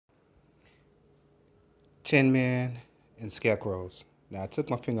Tin Men, and Scarecrows. Now, I took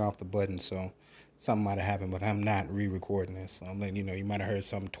my finger off the button, so something might have happened, but I'm not re-recording this. So I'm letting you know you might have heard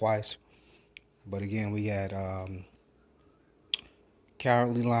something twice. But again, we had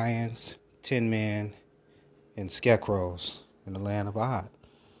Cowardly Lions, Tin Men, and Scarecrows in the Land of Oz.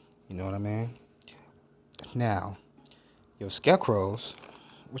 You know what I mean? Now, your Scarecrows,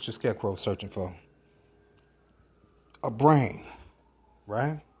 what's your Scarecrow searching for? A brain,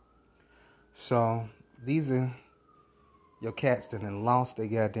 right? So, these are your cats that done lost their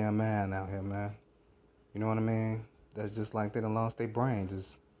goddamn mind out here, man. You know what I mean? That's just like they done lost their brain,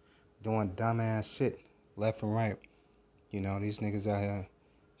 just doing dumbass shit left and right. You know, these niggas out here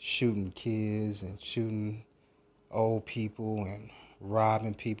shooting kids and shooting old people and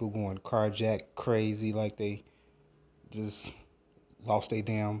robbing people, going carjack crazy like they just lost their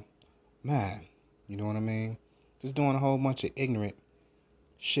damn mind. You know what I mean? Just doing a whole bunch of ignorant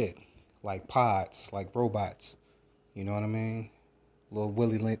shit like pods, like robots. You know what I mean? Little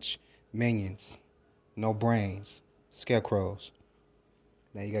Willie Lynch minions, no brains, scarecrows.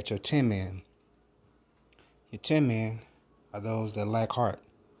 Now you got your Tin Men. Your Tin Men are those that lack heart.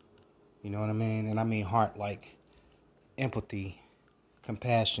 You know what I mean? And I mean heart like empathy,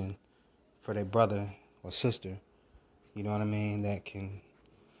 compassion for their brother or sister. You know what I mean? That can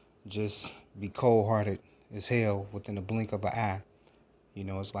just be cold-hearted as hell within a blink of an eye. You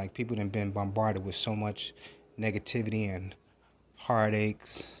know, it's like people have been bombarded with so much negativity and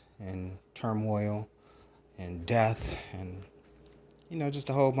heartaches and turmoil and death and, you know, just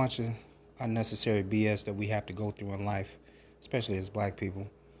a whole bunch of unnecessary BS that we have to go through in life, especially as black people.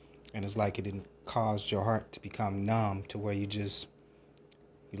 And it's like it didn't cause your heart to become numb to where you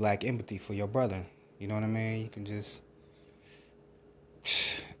lack empathy for your brother. You know what I mean? You can just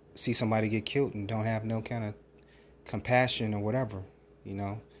see somebody get killed and don't have no kind of compassion or whatever. You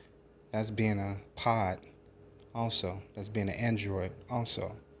know, that's being a pod also. That's being an android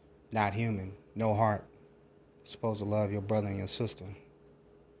also. Not human, no heart. You're supposed to love your brother and your sister.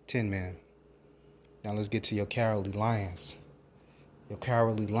 Tin Men. Now let's get to your cowardly lions. Your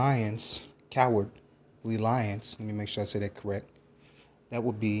cowardly lions, let me make sure I say that correct. That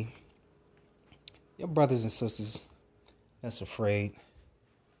would be your brothers and sisters that's afraid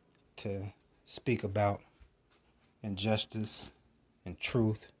to speak about injustice and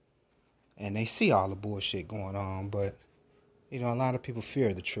truth. And they see all the bullshit going on, but, you know, a lot of people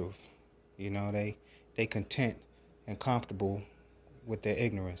fear the truth. You know, they content and comfortable with their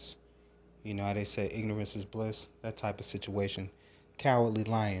ignorance. You know how they say ignorance is bliss? That type of situation. Cowardly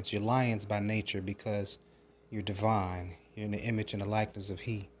lions. You're lions by nature because you're divine. You're in the image and the likeness of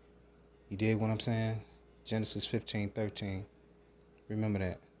He. You dig what I'm saying? Genesis 15:13. Remember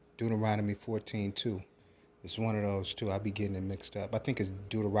that. Deuteronomy 14:2. It's one of those two. I be getting it mixed up. I think it's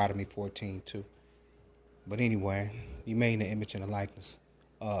Deuteronomy 14:2. But anyway, you made in the image and the likeness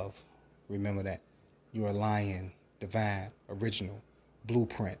of. Remember that. You're a lion, divine, original,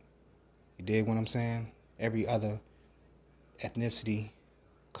 blueprint. You dig what I'm saying? Every other ethnicity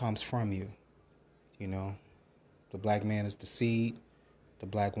comes from you. You know, the black man is the seed. The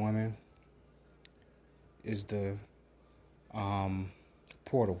black woman is the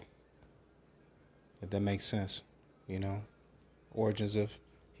portal, if that makes sense. You know, origins of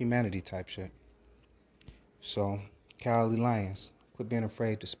humanity type shit. So, cowardly lions, quit being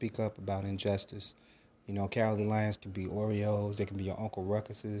afraid to speak up about injustice. You know, cowardly lions can be Oreos. They can be your Uncle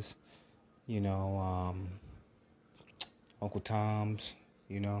Ruckuses. You know, Uncle Tom's.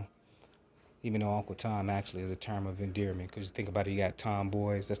 You know, even though Uncle Tom actually is a term of endearment, because you think about it, you got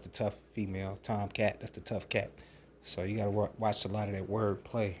tomboys, that's the tough female. Tomcat, that's the tough cat. So you got to watch a lot of that word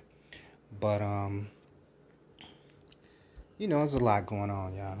play. But you know, there's a lot going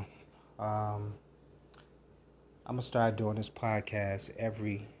on, y'all. I'm gonna start doing this podcast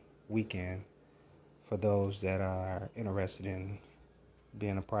every weekend for those that are interested in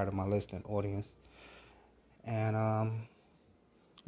being a part of my listening audience. And